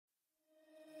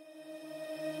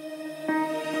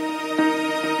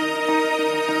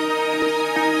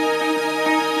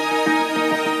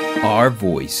Our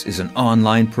Voice is an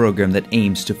online program that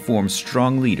aims to form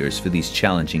strong leaders for these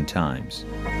challenging times.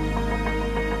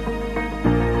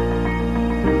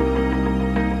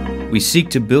 We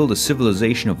seek to build a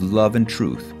civilization of love and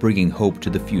truth, bringing hope to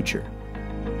the future.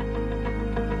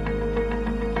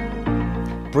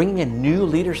 Bringing a new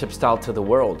leadership style to the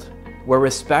world, where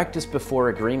respect is before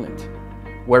agreement,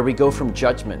 where we go from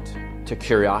judgment to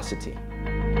curiosity.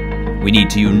 We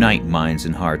need to unite minds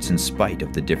and hearts in spite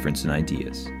of the difference in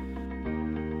ideas.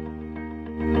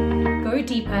 Go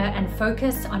deeper and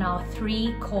focus on our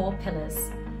three core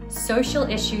pillars: social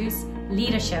issues,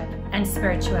 leadership, and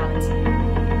spirituality.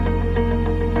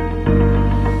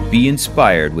 Be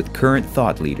inspired with current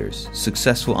thought leaders,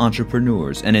 successful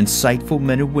entrepreneurs, and insightful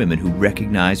men and women who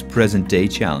recognize present-day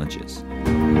challenges.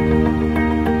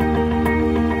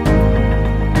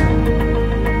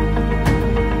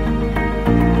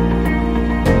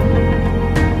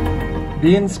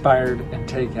 Be inspired and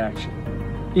take action.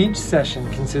 Each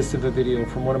session consists of a video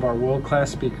from one of our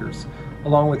world-class speakers,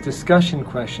 along with discussion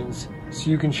questions so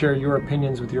you can share your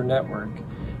opinions with your network,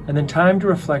 and then time to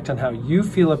reflect on how you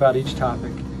feel about each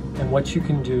topic and what you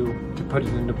can do to put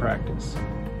it into practice.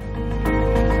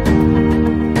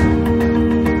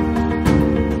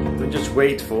 Don't just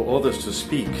wait for others to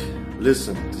speak.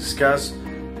 Listen, discuss,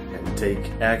 and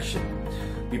take action.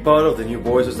 Be part of the new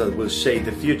voices that will shape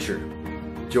the future.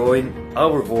 Join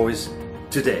Our Voice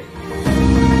today.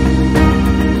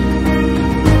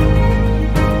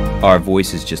 Our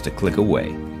Voice is just a click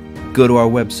away. Go to our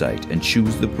website and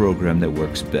choose the program that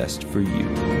works best for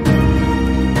you.